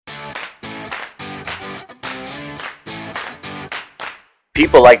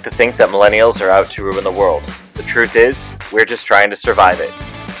People like to think that millennials are out to ruin the world. The truth is, we're just trying to survive it.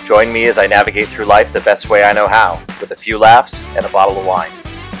 Join me as I navigate through life the best way I know how, with a few laughs and a bottle of wine.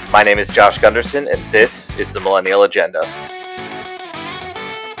 My name is Josh Gunderson, and this is the Millennial Agenda.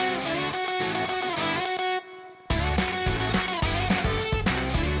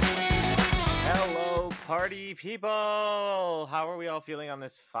 Hello, party people! How are we all feeling on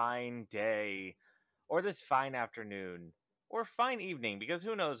this fine day? Or this fine afternoon? Or fine evening, because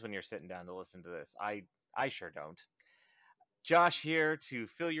who knows when you're sitting down to listen to this. I sure don't. Josh here to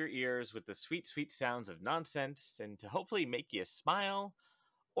fill your ears with the sweet, sweet sounds of nonsense and to hopefully make you smile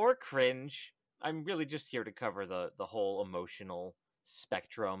or cringe. I'm really just here to cover the whole emotional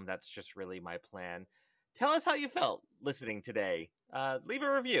spectrum. That's just really my plan. Tell us how you felt listening today. Leave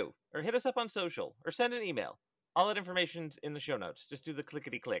a review or hit us up on social or send an email. All that information's in the show notes. Just do the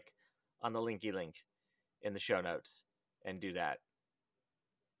clickety click on the linky link in the show notes and do that.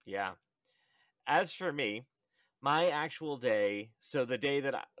 Yeah. As for me, my actual day, so the day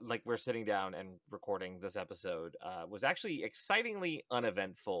that we're sitting down and recording this episode, was actually excitingly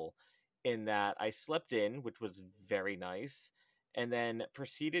uneventful in that I slept in, which was very nice, and then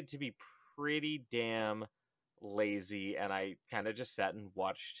proceeded to be pretty damn lazy, and I kind of just sat and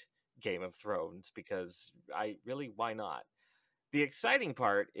watched Game of Thrones because why not? The exciting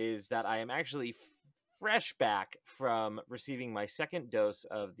part is that I am actually fresh back from receiving my second dose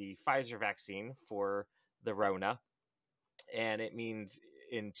of the Pfizer vaccine for the Rona. And it means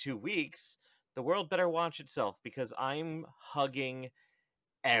in 2 weeks, the world better watch itself because I'm hugging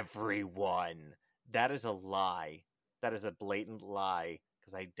everyone. That is a lie. That is a blatant lie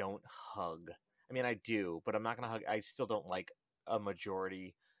because I don't hug. I mean, I do, but I'm not going to hug. I still don't like a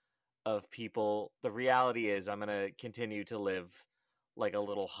majority of people. The reality is, I'm going to continue to live like a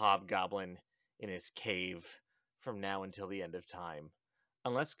little hobgoblin in his cave from now until the end of time.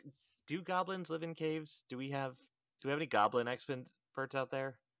 Unless, do goblins live in caves? Do we have any goblin experts out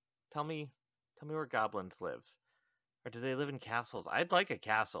there? Tell me where goblins live. Or do they live in castles? I'd like a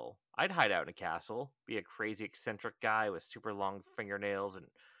castle. I'd hide out in a castle. Be a crazy eccentric guy with super long fingernails and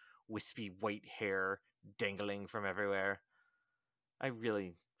wispy white hair dangling from everywhere. I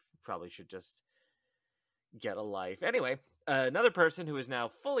really probably should just get a life. Anyway, another person who is now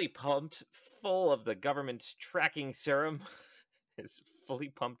fully pumped full of the government's tracking serum is fully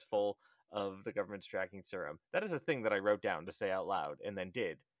pumped full of the government's tracking serum. That is a thing that I wrote down to say out loud and then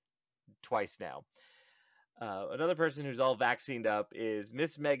did twice now. Another person who's all vaccinated up is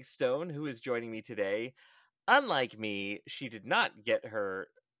Miss Meg Stone, who is joining me today. Unlike me, she did not get her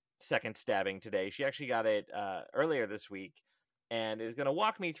second stabbing today. She actually got it earlier this week and is going to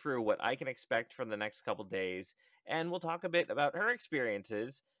walk me through what I can expect from the next couple days. And we'll talk a bit about her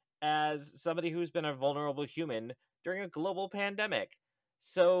experiences as somebody who's been a vulnerable human during a global pandemic.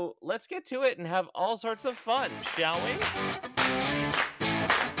 So let's get to it and have all sorts of fun, shall we?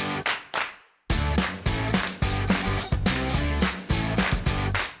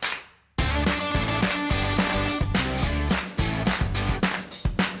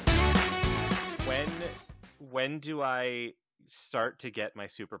 When do I start to get my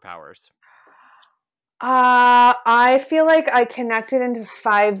superpowers? I feel like I connected into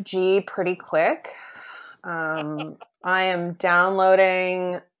 5G pretty quick. I am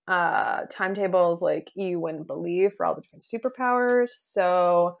downloading timetables like you wouldn't believe for all the different superpowers.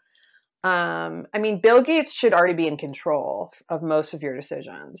 So, I mean, Bill Gates should already be in control of most of your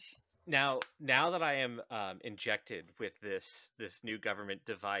decisions. Now that I am injected with this new government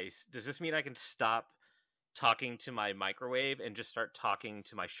device, does this mean I can stop talking to my microwave and just start talking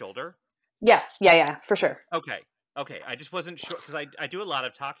to my shoulder? Yeah, for sure. Okay. I just wasn't sure because I do a lot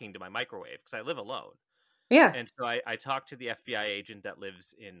of talking to my microwave because I live alone. Yeah. And so I talk to the FBI agent that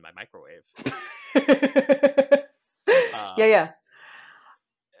lives in my microwave. Yeah.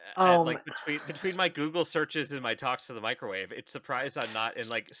 And like between my Google searches and my talks to the microwave, it's surprised I'm not in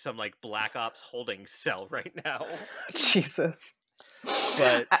like some like Black Ops holding cell right now. Jesus.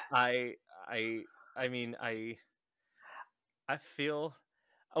 But I mean I feel.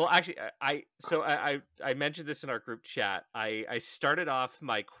 Well, actually, I mentioned this in our group chat. I started off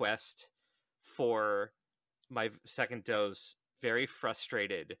my quest for my second dose very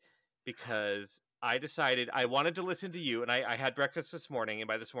frustrated because I decided I wanted to listen to you, and I had breakfast this morning, and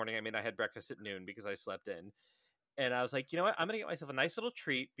by this morning I mean I had breakfast at noon because I slept in. And I was like, you know what? I'm going to get myself a nice little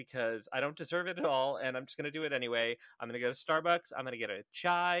treat because I don't deserve it at all. And I'm just going to do it anyway. I'm going to go to Starbucks. I'm going to get a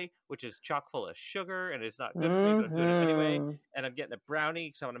chai, which is chock full of sugar and it's not good for me, but I'm doing it anyway. And I'm getting a brownie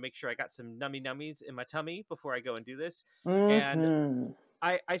because I want to make sure I got some nummy nummies in my tummy before I go and do this. And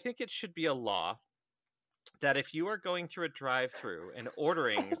I think it should be a law that if you are going through a drive-through and I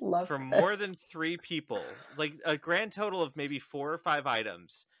ordering love for more this. than 3 people, like a grand total of maybe 4 or 5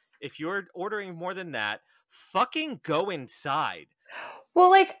 items, if you're ordering more than that, fucking go inside. Well,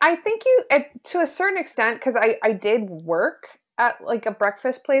 like I think to a certain extent, because I did work at like a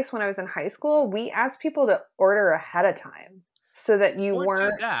breakfast place when I was in high school. We asked people to order ahead of time so that you Or do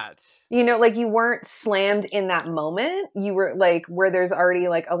weren't, that. like you weren't slammed in that moment. You were like where there's already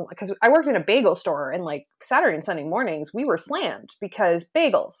like because I worked in a bagel store and like Saturday and Sunday mornings we were slammed because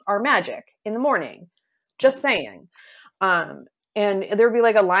bagels are magic in the morning. Just saying. Um, and there'd be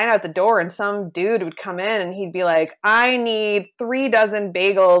like a line out the door, and some dude would come in and he'd be like, I need 3 dozen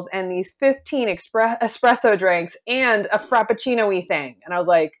bagels and these 15 espresso drinks and a frappuccino y thing. And I was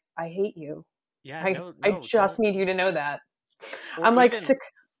like, I hate you. Yeah, I no, just don't. need you to know that. Or I'm like even sick.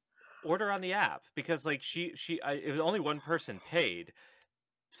 order on the app, because like it was only one person paid.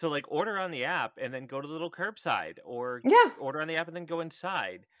 So like order on the app and then go to the little curbside, or Yeah. order on the app and then go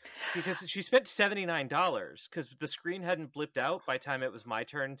inside, because she spent $79 because the screen hadn't blipped out by the time it was my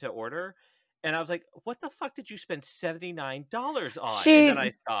turn to order. And I was like, what the fuck did you spend $79 on? And then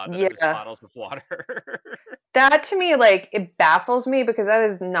I saw that it was Yeah. bottles of water. That to me, like, it baffles me because that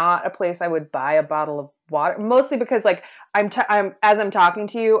is not a place I would buy a bottle of water. Mostly because, like, I'm as I'm talking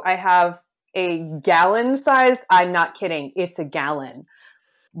to you, I have a gallon sized. I'm not kidding. It's a gallon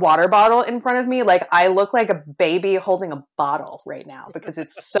water bottle in front of me. Like, I look like a baby holding a bottle right now because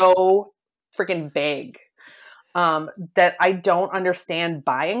it's so freaking big. That I don't understand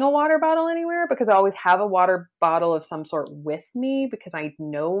buying a water bottle anywhere because I always have a water bottle of some sort with me because I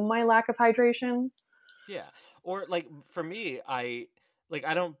know my lack of hydration. Yeah. Or like for me, I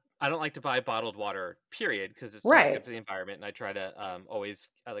don't like to buy bottled water, period, because it's not Right. good for the environment. And I try to always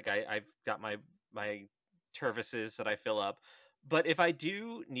I've got my turvises that I fill up. But if I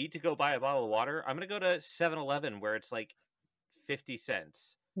do need to go buy a bottle of water, I'm gonna go to 7-Eleven, where it's like 50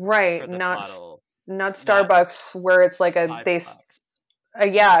 cents Right, for the bottle, not not Starbucks where it's like a $5.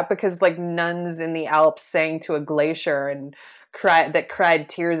 yeah, because like nuns in the Alps sang to a glacier and cried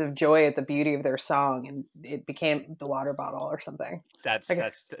tears of joy at the beauty of their song, and it became the water bottle or something. That's Okay.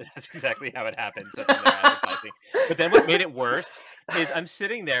 that's that's exactly how it happens. That's in their advertising. But then what made it worse is I'm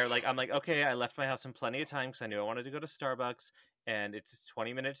sitting there like I'm like, okay, I left my house in plenty of time because I knew I wanted to go to Starbucks, and it's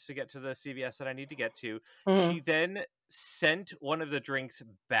 20 minutes to get to the CVS that I need to get to. She Mhm. then sent one of the drinks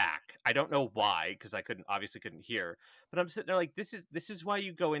back. I don't know why, because I couldn't hear. But I'm sitting there like, this is why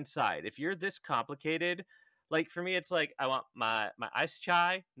you go inside. If you're this complicated, like for me, it's like I want my iced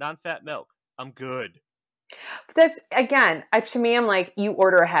chai, non-fat milk. I'm good. But that's again, to me, I'm like, you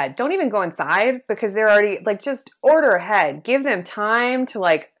order ahead. Don't even go inside because they're already like, just order ahead. Give them time to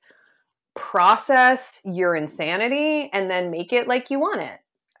like process your insanity and then make it like you want it.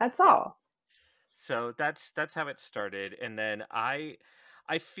 That's Yeah. all. So that's how it started, and then I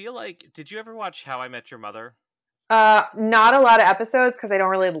feel like, did you ever watch How I Met Your Mother? Not a lot of episodes because I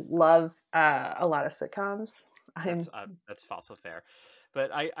don't really love a lot of sitcoms. I'm That's also fair,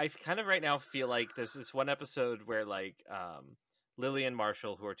 but I kind of right now feel like there's this one episode where like Lily and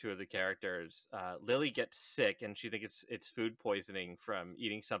Marshall, who are two of the characters, Lily gets sick and she thinks it's food poisoning from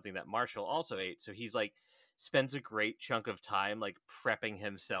eating something that Marshall also ate. So he's like spends a great chunk of time like prepping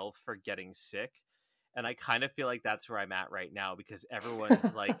himself for getting sick. And I kind of feel like that's where I'm at right now, because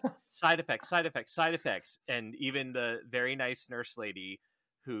everyone's like side effects, side effects, side effects. And even the very nice nurse lady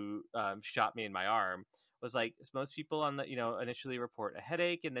who shot me in my arm was like, most people on the, initially report a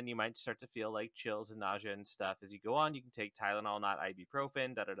headache, and then you might start to feel like chills and nausea and stuff. As you go on, you can take Tylenol, not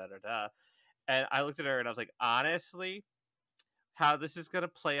ibuprofen, da da da da da. And I looked at her and I was like, honestly, how this is going to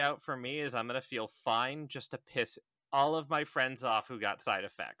play out for me is I'm going to feel fine just to piss all of my friends off who got side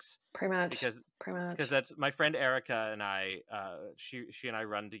effects, pretty much, because pretty much. that's my friend Erica and I. She and I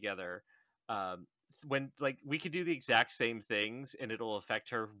run together. Um, when like we could do the exact same things and it'll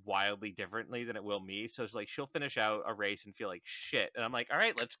affect her wildly differently than it will me. So it's like she'll finish out a race and feel like shit, and I'm like, all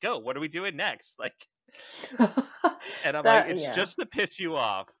right, let's go. What are we doing next? Like, and I'm like, it's Yeah. just to piss you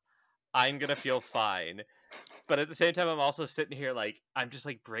off. I'm gonna feel fine. But at the same time, I'm also sitting here like I'm just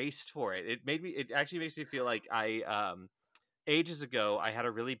like braced for it. It actually makes me feel like I ages ago I had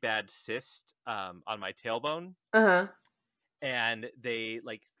a really bad cyst on my tailbone, Uh huh. and they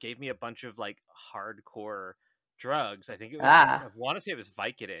like gave me a bunch of like hardcore drugs. I think it was I Ah, want to say it was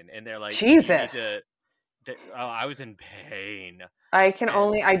Vicodin, and they're like, you need Jesus. to. Oh, I was in pain, I can and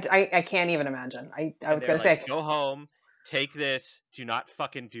only. I can't even imagine. I was they're gonna like, say. go home, take this, do not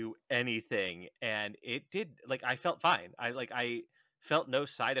fucking do anything. And it did, like, I felt fine. I felt no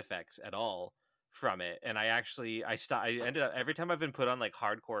side effects at all from it, and I ended up every time I've been put on like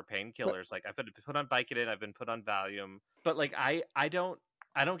hardcore painkillers, like I've been put on Vicodin, I've been put on Valium, but like I don't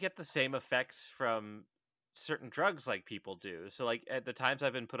get the same effects from certain drugs like people do. So like at the times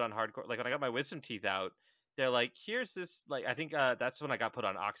I've been put on hardcore, like when I got my wisdom teeth out, they're like, here's this, like I think that's when I got put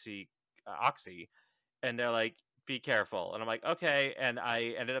on oxy, and they're like, be careful, and I'm like, okay, and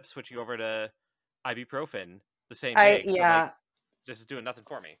I ended up switching over to ibuprofen the same day because I'm like, Yeah, this is doing nothing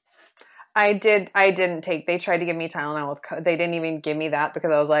for me. I didn't take, they tried to give me Tylenol with, they didn't even give me that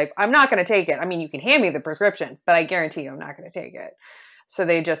because I was like, I'm not going to take it. I mean, you can hand me the prescription, but I guarantee you I'm not going to take it. So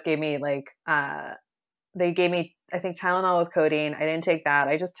they just gave me like, they gave me, I think, Tylenol with codeine. I didn't take that.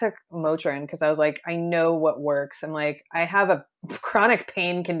 I just took Motrin because I was like, I know what works. I'm like, I have a chronic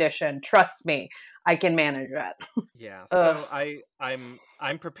pain condition. Trust me, I can manage that. Yeah, Ugh. so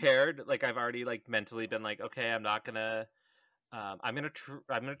I'm prepared. Like I've already like mentally been like, okay, I'm not gonna I'm gonna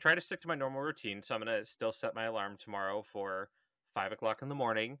try to stick to my normal routine. So I'm gonna still set my alarm tomorrow for 5 o'clock in the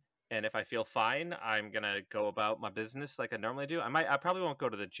morning. And if I feel fine, I'm gonna go about my business like I normally do. I probably won't go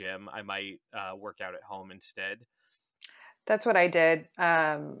to the gym. I might work out at home instead. That's what I did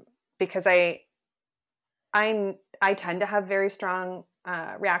because I tend to have very strong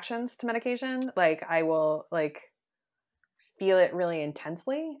reactions to medication. Like I will like feel it really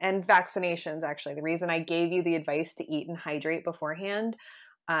intensely. And vaccinations, actually, the reason I gave you the advice to eat and hydrate beforehand,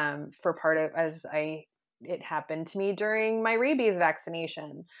 for part of as I it happened to me during my rabies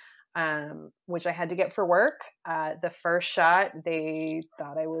vaccination, which I had to get for work. The first shot, they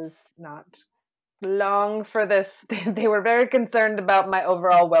thought I was not long for this. They were very concerned about my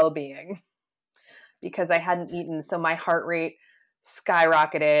overall well-being because I hadn't eaten. So my heart rate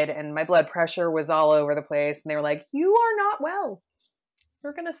skyrocketed and my blood pressure was all over the place. And they were like, "You are not well.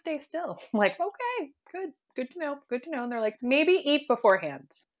 You're going to stay still." I'm like, "Okay, good to know. Good to know." And they're like, "Maybe eat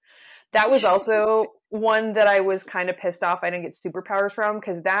beforehand." That was also one that I was kind of pissed off I didn't get superpowers from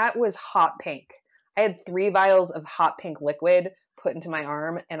because that was hot pink. I had 3 vials of hot pink liquid put into my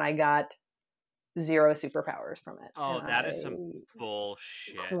arm and I got 0 superpowers from it. And Oh, that is some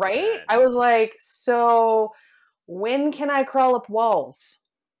bullshit, right? I then. was like, so when can I crawl up walls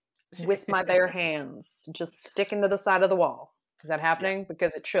with my bare hands, just sticking to the side of the wall? Is that Yeah, happening?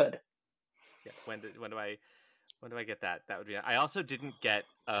 Because it should. yeah. When do I get that? That would be. I also didn't get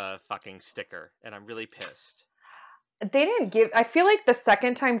a fucking sticker, and I'm really pissed. They didn't give, I feel like the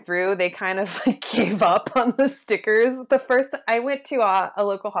second time through, they kind of like gave up on the stickers. The first, I went to a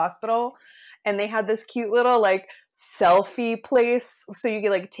local hospital and they had this cute little like selfie place. So you could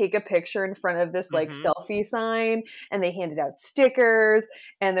like take a picture in front of this like Mm-hmm. selfie sign and they handed out stickers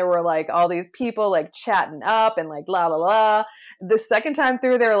and there were like all these people like chatting up and like la la la. The second time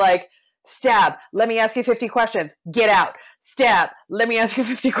through, they're like, "Stab, let me ask you 50 questions, get out. Stab, let me ask you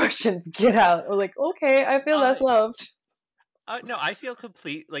 50 questions, get out." I was like, okay, I feel Uh, less loved. no, I feel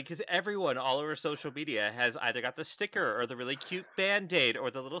complete, like, because everyone all over social media has either got the sticker or the really cute Band-Aid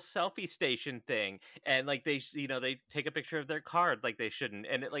or the little selfie station thing, and like they take a picture of their card like they shouldn't,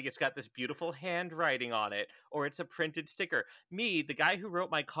 and it's got this beautiful handwriting on it, or it's a printed sticker. Me, the guy who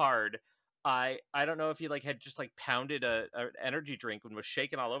wrote my card, I don't know if he like had just like pounded a energy drink and was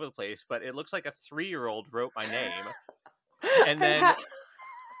shaking all over the place, but it looks like a 3-year-old wrote my name, and I'm, then ha-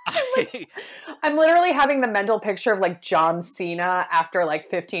 I'm like, I I'm literally having the mental picture of like John Cena after like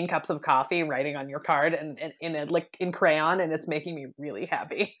 15 cups of coffee writing on your card and in a, like in crayon, and it's making me really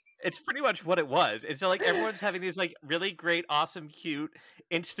happy. it's pretty much what it was. And so like everyone's having these like really great, awesome, cute,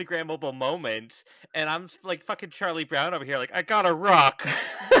 Instagrammable moments, and I'm like fucking Charlie Brown over here, like I got a rock.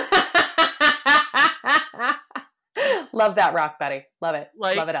 Love that rock, Betty. Love it.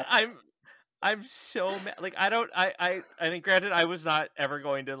 Love Like it up. I'm so mad. Like I don't I mean granted I was not ever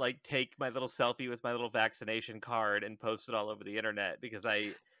going to like take my little selfie with my little vaccination card and post it all over the internet because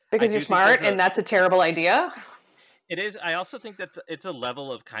I Because you're do think smart there's and that's a terrible idea. it is. I also think that it's a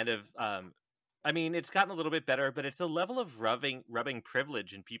level of kind of I mean, it's gotten a little bit better, but it's a level of rubbing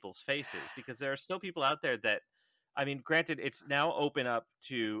privilege in people's faces because there are still people out there that I mean, granted it's now open up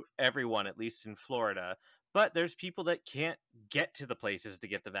to everyone at least in Florida, but there's people that can't get to the places to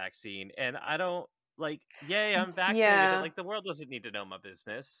get the vaccine and I don't like, yay, I'm vaccinated, but Yeah. like the world doesn't need to know my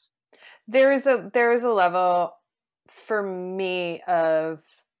business. There is a level for me of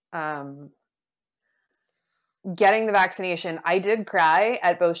um getting the vaccination. I did cry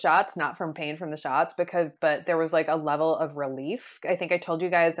at both shots, not from pain from the shots, but there was like a level of relief. I think I told you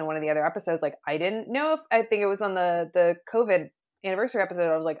guys in one of the other episodes, like I didn't know if, I think it was on the COVID anniversary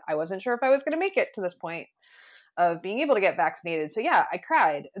episode, I was like, I wasn't sure if I was going to make it to this point of being able to get vaccinated. So yeah, I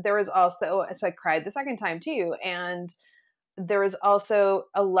cried. There was also, so I cried the second time too. And there was also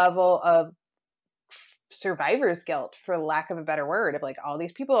a level of survivor's guilt, for lack of a better word, of like, all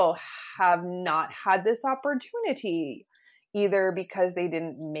these people have not had this opportunity, either because they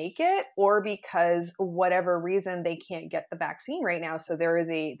didn't make it or because whatever reason they can't get the vaccine right now. So there is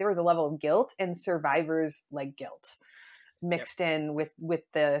a level of guilt and survivor's like guilt Yep. mixed in with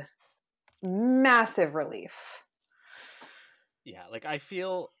the massive relief. Yeah, like I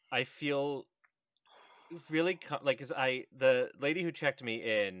feel really like, cuz the lady who checked me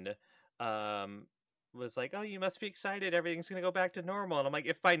in um was like, "Oh, you must be excited. Everything's going to go back to normal." And I'm like,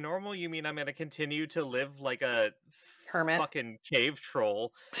 "If by normal you mean I'm going to continue to live like a Hermit. fucking cave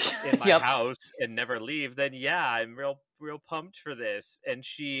troll in my Yep. house and never leave, then yeah, I'm real pumped for this." And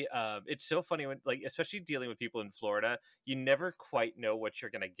she it's so funny when, like, especially dealing with people in Florida, you never quite know what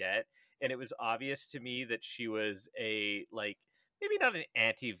you're going to get. And it was obvious to me that she was a, like, maybe not an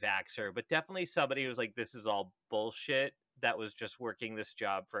anti-vaxxer, but definitely somebody who was like, this is all bullshit, that was just working this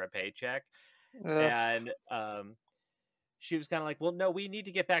job for a paycheck. Ugh. And she was kind of like, well, no, we need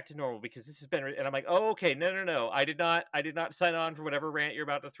to get back to normal because this has been, and I'm like, oh, okay, no, I did not sign on for whatever rant you're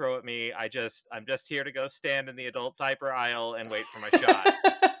about to throw at me. I'm just here to go stand in the adult diaper aisle and wait for my shot.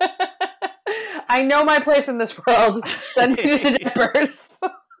 I know my place in this world. Send me to the diapers.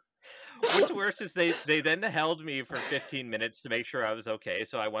 What's worse is they then held me for 15 minutes to make sure I was okay.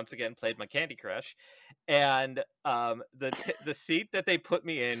 So I once again played my Candy Crush, and the seat that they put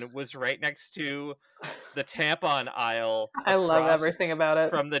me in was right next to the tampon aisle I love across everything about it.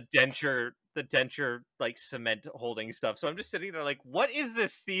 from the denture like cement holding stuff. So I'm just sitting there like, what is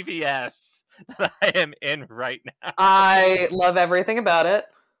this CVS that I am in right now? I love everything about it.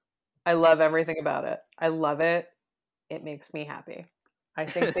 I love everything about it. I love it. It makes me happy. I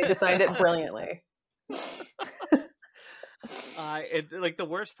think they designed it brilliantly. Like the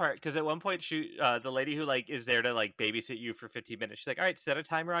worst part, because at one point the lady who like is there to like babysit you for 15 minutes, she's like, all right, set a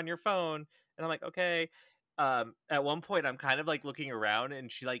timer on your phone. And I'm like, okay. At one point I'm kind of like looking around,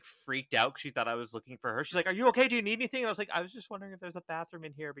 and she like freaked out 'cause she thought I was looking for her. She's like, are you okay? Do you need anything? And I was like, I was just wondering if there's a bathroom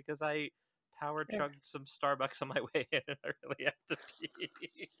in here because I power chugged some Starbucks on my way in and I really have to pee.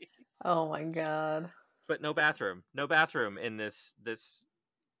 Oh my god. But no bathroom in this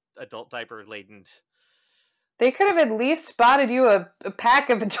adult diaper laden. They could have at least spotted you a pack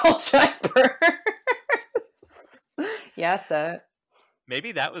of adult diapers. Yes,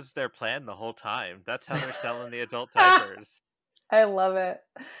 Maybe that was their plan the whole time. That's how they're selling the adult diapers, I love it.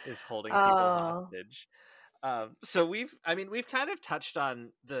 is holding people Oh. hostage. So we've kind of touched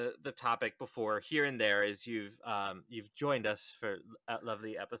on the topic before here and there as you've joined us for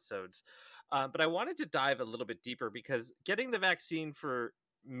lovely episodes. But I wanted to dive a little bit deeper because getting the vaccine for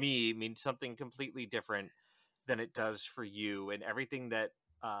me means something completely different than it does for you, and everything that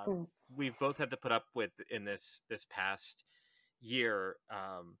Mm. we've both had to put up with in this past year.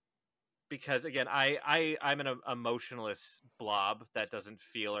 Because again, I'm an emotionless blob that doesn't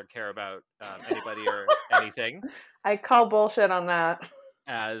feel or care about anybody or anything. I call bullshit on that.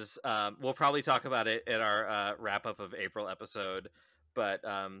 As we'll probably talk about it in our wrap up of April episode, but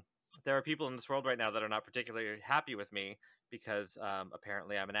there are people in this world right now that are not particularly happy with me because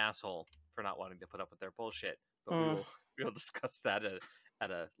apparently I'm an asshole for not wanting to put up with their bullshit. But we Mm. will we will discuss that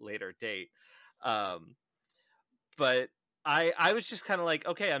at a later date. Um, but I was just kind of like,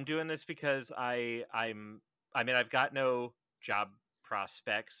 okay, I'm doing this because I mean, I've got no job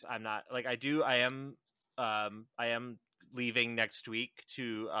prospects. I'm not like I am leaving next week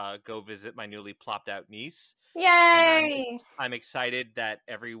to go visit my newly plopped out niece, and Yay! I'm excited that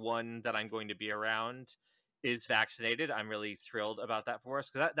everyone that I'm going to be around is vaccinated. I'm really thrilled about that for us,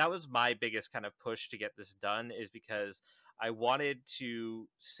 because that was my biggest kind of push to get this done, is because I wanted to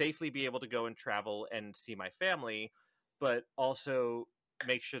safely be able to go and travel and see my family, but also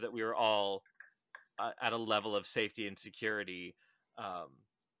make sure that we were all at a level of safety and security. Um,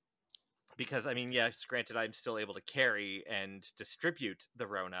 because I mean, yes, granted, I'm still able to carry and distribute the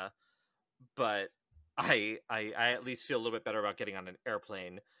Rona, but I at least feel a little bit better about getting on an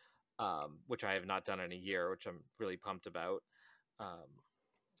airplane, which I have not done in a year, which I'm really pumped about. Um,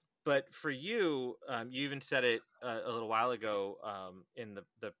 but for you, you even said it a little while ago in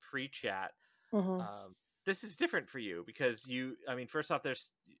the pre-chat. Hmm. Um, this is different for you because I mean, first off,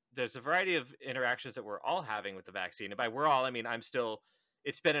 there's a variety of interactions that we're all having with the vaccine. And by we're all, I mean I'm still.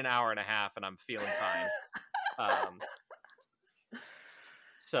 It's been an hour and a half, and I'm feeling fine. Um,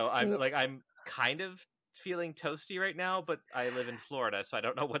 so I'm kind of feeling toasty right now, but I live in Florida, so I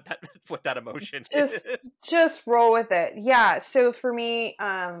don't know what that what that emotion just is. just roll with it. Yeah. So for me,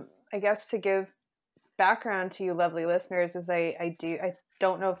 I guess to give background to you lovely listeners is I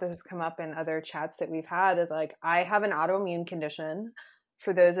don't know if this has come up in other chats that we've had, is like I have an autoimmune condition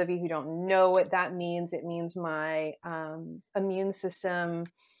for those of you who don't know what that means, it means my immune system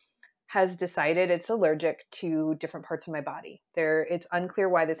has decided it's allergic to different parts of my body. It's unclear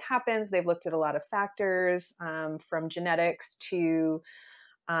why this happens. They've looked at a lot of factors, from genetics to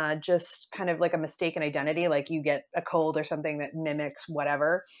just kind of like a mistaken identity, like you get a cold or something that mimics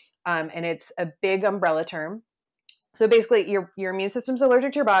whatever. And it's a big umbrella term. So basically, your immune system's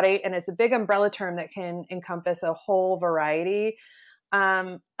allergic to your body, and it's a big umbrella term that can encompass a whole variety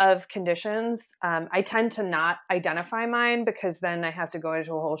of conditions. I tend to not identify mine because then I have to go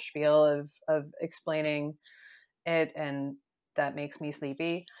into a whole spiel of explaining it, and that makes me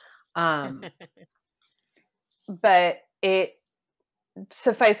sleepy. But it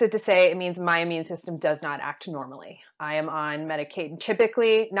suffice it to say, it means my immune system does not act normally. I am on medication,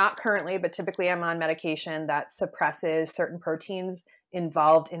 typically, not currently, but typically I'm on medication that suppresses certain proteins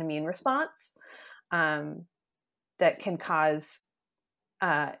involved in immune response, that can cause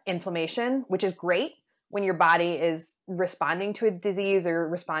inflammation, which is great when your body is responding to a disease or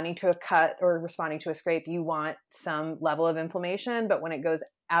responding to a cut or responding to a scrape. You want some level of inflammation, but when it goes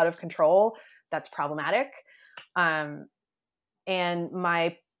out of control, that's problematic. And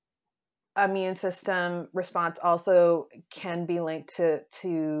my immune system response also can be linked to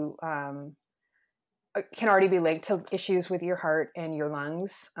can already be linked to issues with your heart and your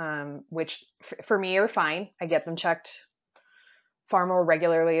lungs, which for me are fine. I get them checked far more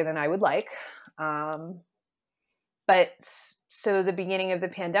regularly than I would like. But so the beginning of the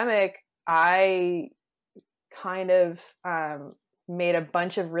pandemic, I kind of made a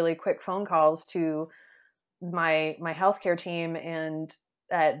bunch of really quick phone calls to my healthcare team, and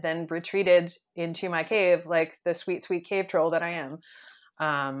then retreated into my cave like the sweet cave troll that I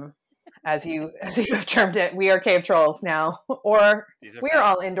am. As you have termed it, we are cave trolls now, or we are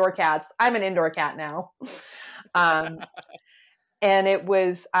all indoor cats. I'm an indoor cat now. And it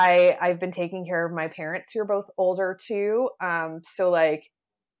was I've been taking care of my parents who are both older too. So like,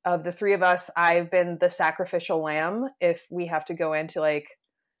 of the three of us, I've been the sacrificial lamb if we have to go into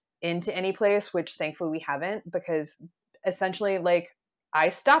any place, which thankfully we haven't, because essentially, like, I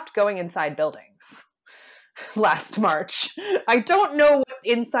stopped going inside buildings last March. I don't know what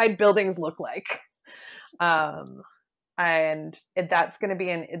inside buildings look like. And that's going to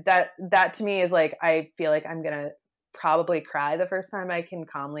be that to me is like, I feel like I'm going to probably cry the first time I can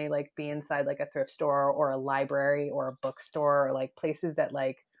calmly like be inside like a thrift store or a library or a bookstore, or like places that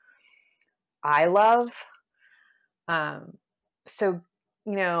like I love. So,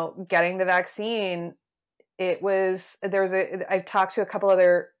 getting the vaccine, I've talked to a couple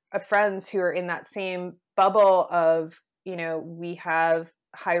other friends who are in that same bubble of, we have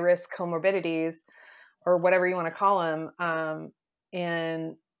high risk comorbidities or whatever you want to call them.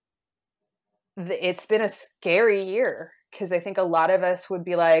 And it's been a scary year, because I think a lot of us would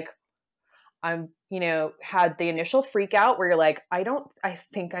be like, had the initial freak out where you're like, I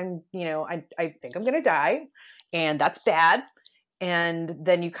think I'm going to die, and that's bad. And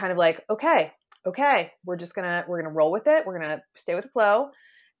then you kind of like, okay, we're going to roll with it. We're going to stay with the flow.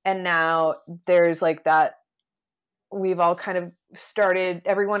 And now there's like that, we've all kind of started,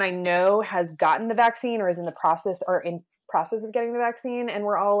 everyone I know has gotten the vaccine or is in process of getting the vaccine. And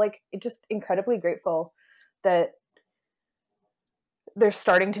we're all like, just incredibly grateful that there's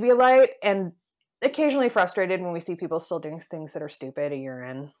starting to be a light, and occasionally frustrated when we see people still doing things that are stupid a year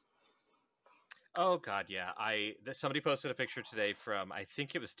in. Oh God, yeah. Somebody posted a picture today from, I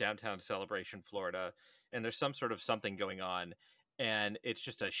think it was downtown Celebration, Florida, and there's some sort of something going on, and it's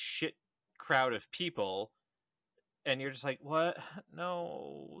just a shit crowd of people, and you're just like, what?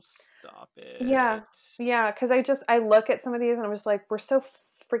 No, stop it. Yeah, because I look at some of these and I'm just like, we're so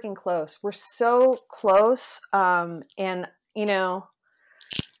freaking close. We're so close. And I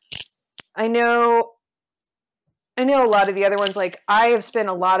know a lot of the other ones, like I have spent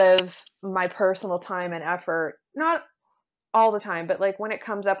a lot of my personal time and effort, not all the time, but like when it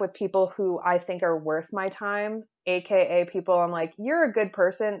comes up with people who I think are worth my time, AKA people I'm like, you're a good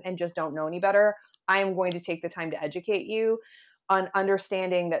person and just don't know any better, I am going to take the time to educate you on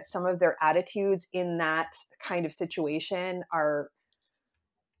understanding that some of their attitudes in that kind of situation are,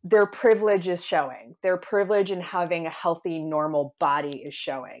 their privilege is showing. Their privilege in having a healthy, normal body is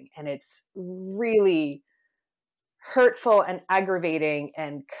showing. And it's really hurtful and aggravating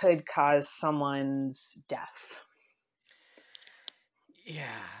and could cause someone's death. Yeah,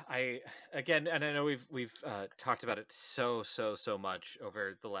 and I know we've talked about it so much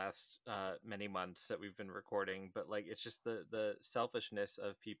over the last many months that we've been recording, but like, it's just the selfishness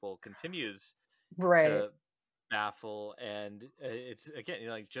of people continues Right. to baffle, and it's again,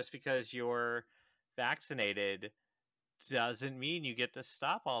 like, just because you're vaccinated doesn't mean you get to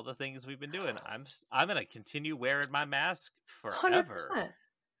stop all the things we've been doing. I'm gonna continue wearing my mask forever. 100%.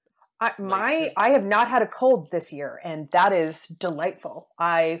 Like, because I have not had a cold this year, and that is delightful.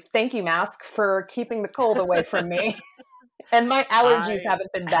 I thank you, mask, for keeping the cold away from me. And my allergies I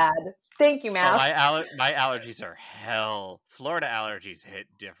haven't been bad. Thank you, oh mask. my allergies are hell. Florida allergies hit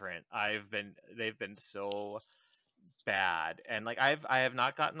different. They've been so bad, and like I have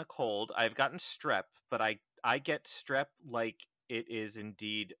not gotten a cold. I've gotten strep, but I get strep like it is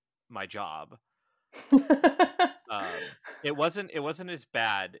indeed my job. It wasn't as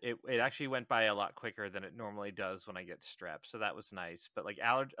bad. It actually went by a lot quicker than it normally does when I get strep, so that was nice. But like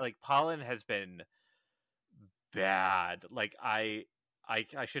like pollen has been bad. Like I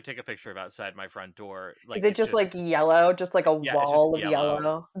should take a picture of outside my front door. Is Like it it's just just like yellow, just like a yeah, it's just wall of yellow.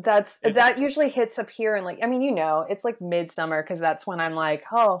 yellow? It's That usually hits up here, and like I mean, it's like midsummer because that's when I'm like,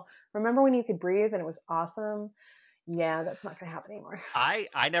 oh, remember when you could breathe and it was awesome? Yeah, that's not gonna happen anymore.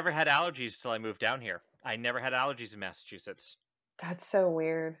 I never had allergies till I moved down here. I never had allergies in Massachusetts. That's so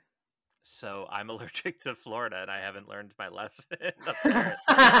weird. So I'm allergic to Florida and I haven't learned my lesson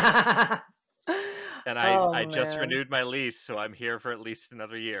apparently. And Oh I just man. renewed my lease, so I'm here for at least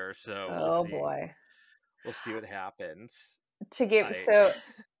another year. So we'll Oh see. boy. We'll see what happens. To give I so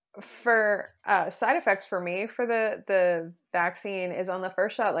for side effects for me for the vaccine is on the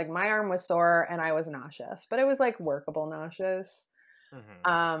first shot, like my arm was sore and I was nauseous, but it was like workable nauseous.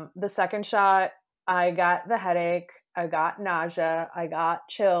 Mhm. The second shot, I got the headache, I got nausea, I got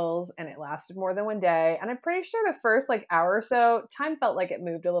chills, and it lasted more than one day. And I'm pretty sure the first like hour or so, time felt like it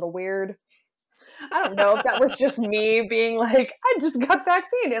moved a little weird. I don't know if that was just me being like, I just got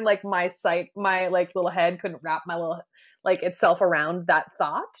vaccine, and like my like little head couldn't wrap my little like itself around that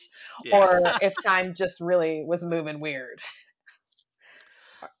thought, Yeah. or if time just really was moving weird.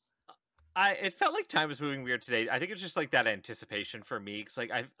 I it felt like time was moving weird today. I think it's just like that anticipation for me because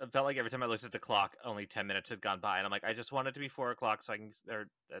like I felt like every time I looked at the clock, only 10 minutes had gone by, and I'm like, I just want it to be 4 o'clock so I can or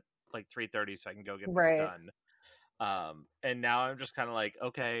at like 3:30 so I can go get this Right. done. And now I'm just kind of like,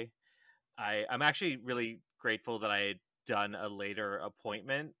 okay, I'm actually really grateful that I had done a later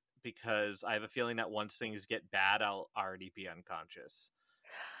appointment because I have a feeling that once things get bad, I'll already be unconscious.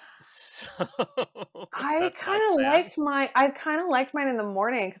 So that's my plan. I kind of liked mine in the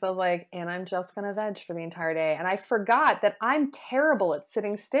morning because I was like, and I'm just gonna veg for the entire day. And I forgot that I'm terrible at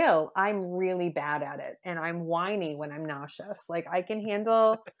sitting still. I'm really bad at it. And I'm whiny when I'm nauseous. Like I can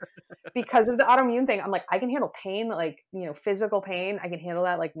handle because of the autoimmune thing, I'm like, I can handle pain, like, physical pain. I can handle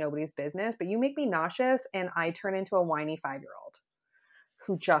that like nobody's business. But you make me nauseous and I turn into a whiny 5-year-old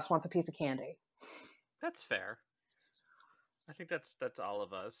who just wants a piece of candy. That's fair. I think that's all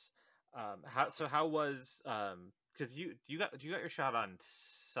of us. How was because you got your shot on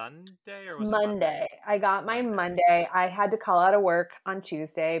Sunday or was it Monday? Monday. I got my Monday. Monday. I had to call out of work on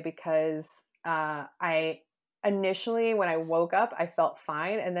Tuesday because I initially, when I woke up, I felt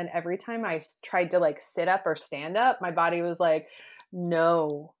fine. And then every time I tried to like sit up or stand up, my body was like,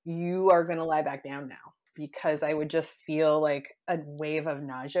 no, you are going to lie back down now. Because I would just feel like a wave of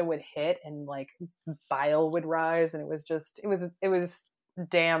nausea would hit and like bile would rise. And it was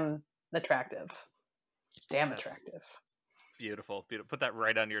damn attractive. Damn That's attractive. beautiful. Beautiful. Put that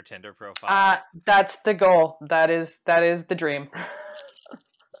right on your Tinder profile. That's the goal. That is the dream.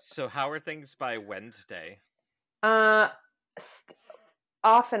 So how are things by Wednesday? uh st-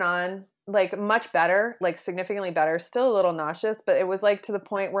 Off and on, like much better, like significantly better. Still a little nauseous, but it was like to the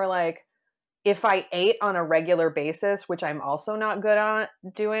point where like if I ate on a regular basis, which I'm also not good at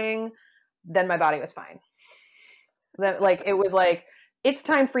doing, then my body was fine. That like it was like it's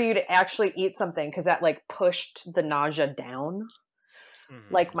time for you to actually eat something because that like pushed the nausea down.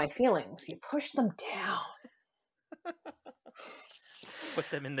 Like Hmm. my feelings, you push them down. Put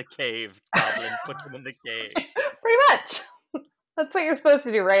them in the cave, Goblin. Put them in the cave. Pretty much. That's what you're supposed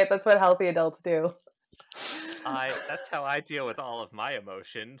to do, right? That's what healthy adults do. I That's how I deal with all of my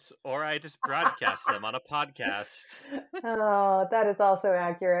emotions, or I just broadcast them on a podcast. Oh, that is also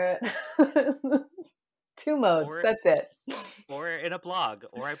accurate. Two modes. or That's it. or in a blog,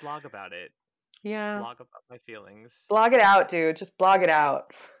 or I blog about it. Just Yeah. blog about my feelings. Blog it out, dude. Just blog it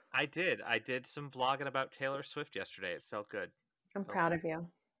out. I did some blogging about Taylor Swift yesterday. It felt good. I'm Felt proud good. of you.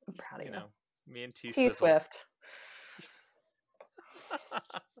 I'm proud of You you. know, me and T T Swizzle. Swift.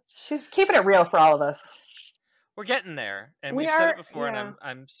 She's keeping it real for all of us. We're getting there, and We we've said it are, before, and yeah.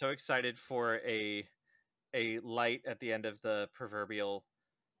 I'm so excited for a light at the end of the proverbial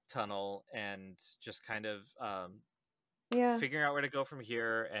tunnel, and just kind of Yeah. figuring out where to go from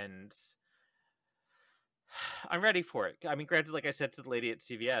here. And I'm ready for it. I mean, granted, like I said to the lady at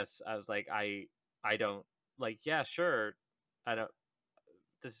CVS, I was like, I don't like, yeah, sure, I don't.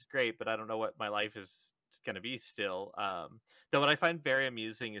 This is great, but I don't know what my life is going to be still. Though what I find very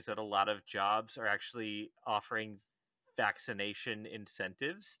amusing is that a lot of jobs are actually offering vaccination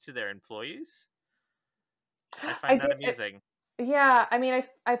incentives to their employees. I I find that did. amusing. Yeah, I mean,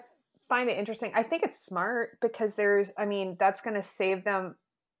 I find it interesting. I think it's smart because I mean, that's going to save them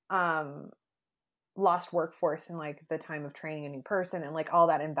um lost workforce and like the time of training a new person and like all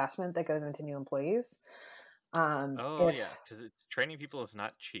that investment that goes into new employees. Oh If yeah, because training people is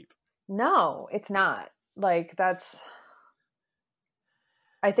not cheap. No, it's not. Like that's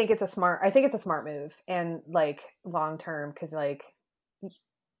I think it's a smart move and like long term because like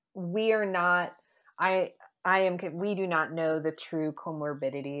we are not I we do not know the true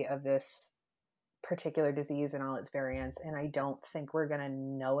comorbidity of this particular disease and all its variants, and I don't think we're gonna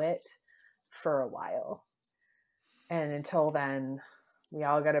know it for a while. And until then, we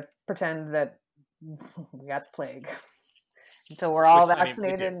all gotta pretend that we got the plague until we're all Which I mean, we do,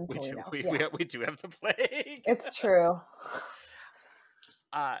 vaccinated until we know. Yeah, we do have the plague. it's true.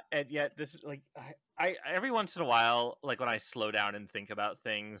 And yet this is like I every once in a while, like when I slow down and think about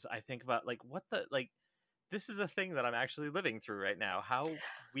things, I think about like what the like this is a thing that I'm actually living through right now. How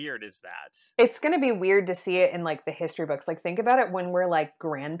weird is that? It's going to be weird to see it in like the history books. Like think about it when we're like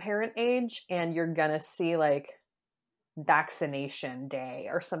grandparent age and you're going to see like vaccination day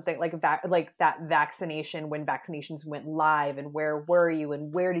or something like that, like that vaccination when vaccinations went live and where were you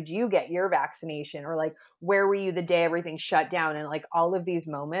and where did you get your vaccination or like where were you the day everything shut down and like all of these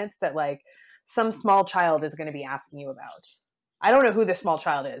moments that like some small child is going to be asking you about. I don't know who the small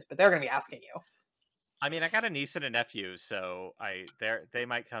child is, but they're going to be asking you. I mean, I got a niece and a nephew, so they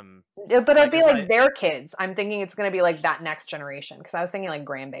might come Yeah, but it'll like be as like their kids. I'm thinking it's going to be like that next generation because I was thinking like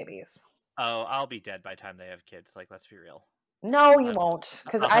grandbabies. I'll be dead by the time they have kids. Like, let's be real. No, you I'll, won't.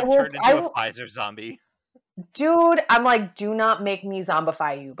 Because I'll have turned I into a will, Pfizer zombie, dude. I'm like, do not make me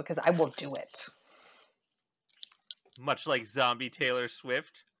zombify you because I will do it. much like zombie Taylor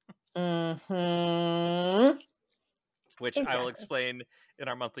Swift, Mm-hmm. which I will Exactly. explain in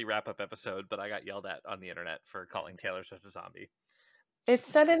our monthly wrap up episode. But I got yelled at on the internet for calling Taylor Swift a zombie. It's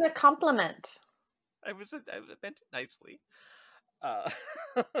said in a compliment. I meant it nicely. Uh,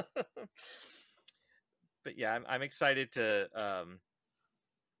 but yeah, I'm excited to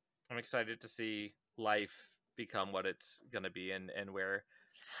see life become what it's gonna be and where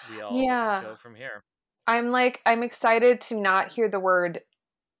we all Yeah. go from here. I'm excited to not hear the word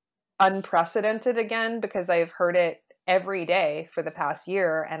unprecedented again because I've heard it every day for the past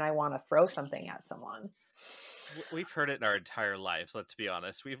year and I want to throw something at someone. We've heard it in our entire lives. Let's be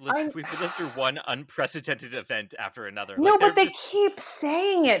honest. I'm We've lived through one unprecedented event after another. No, Like but they're they just keep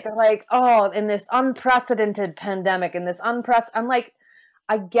saying it. They're like, "Oh, in this unprecedented pandemic, in this I'm like,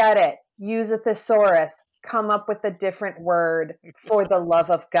 I get it. Use a thesaurus. Come up with a different word for the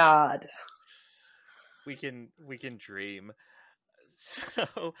love of God." we can dream.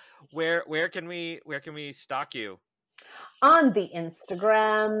 So where can we stalk you? On the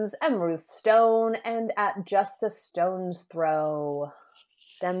Instagrams, Ruth Stone and at Just a Stone's Throw.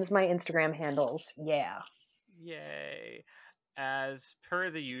 Them's my Instagram handles. Yeah. Yay. As per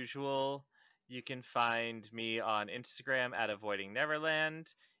the usual, you can find me on Instagram at Avoiding Neverland.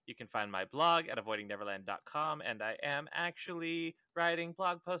 You can find my blog at avoidingneverland.com, and I am actually writing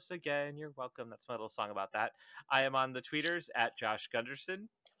blog posts again. You're welcome. That's my little song about that. I am on the tweeters at Josh Gunderson.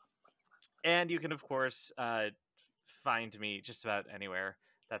 And you can, of course, find me just about anywhere.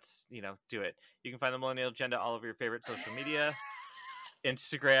 That's, do it. You can find the Millennial Agenda all over your favorite social media.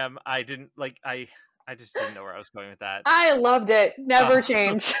 Instagram, I just didn't know where I was going with that. I loved it. Never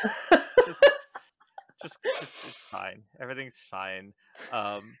change. just it's fine. Everything's fine.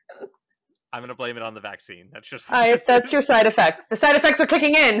 I'm gonna blame it on the vaccine. That's just That's your side effect. The side effects are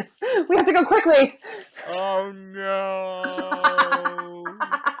kicking in. We have to go quickly. Oh no.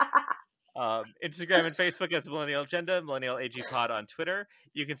 Instagram and Facebook as Millennial Agenda, Millennial AG Pod on Twitter.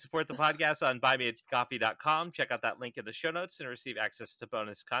 You can support the podcast on buymeacoffee.com. Check out that link in the show notes and receive access to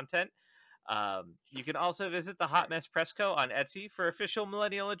bonus content. You can also visit the Hot Mess Pressco on Etsy for official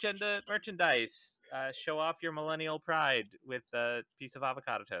Millennial Agenda merchandise. Show off your millennial pride with a piece of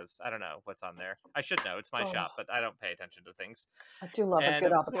avocado toast. I don't know what's on there. I should know. It's my shop, but I don't pay attention to things. I do love a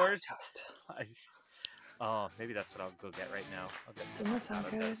good avocado toast. Maybe that's what I'll go get right now. I'll get Doesn't that sound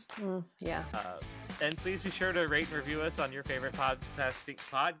good? Yeah. And please be sure to rate and review us on your favorite podcasting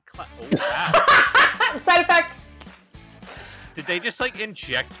oh wow. Side effect. Did they just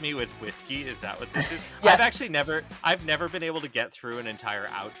inject me with whiskey? Is that what this is? Yes. I've never been able to get through an entire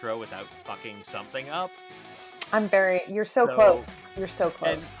outro without fucking something up. You're so So, close. You're so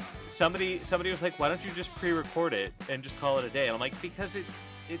and close. somebody was like, "Why don't you just pre-record it and just call it a day?" And I'm like, "Because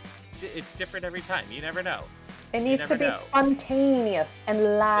it's different every time. You never know. It needs to be spontaneous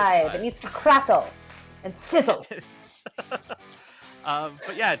and live. It needs to crackle and sizzle.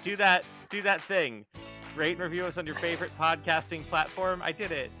 But yeah, do that thing. Rate and review us on your favorite podcasting platform. I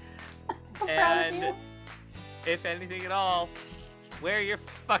did it. So proud of you. If anything at all, wear your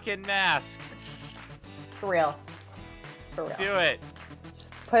fucking mask. For real. For real. Do it.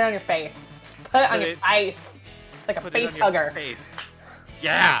 Just put it on your face. Just put it on your face. Like a face hugger.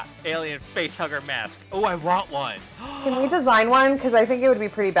 Yeah, alien face hugger mask. Oh, I want one. Can we design one? Because I think it would be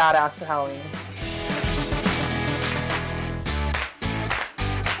pretty badass for Halloween.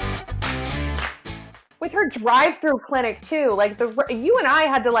 With her drive-through clinic too, like you and I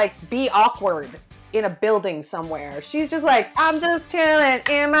had to like be awkward in a building somewhere. She's just like, I'm just chilling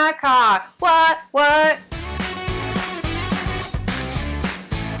in my car. What?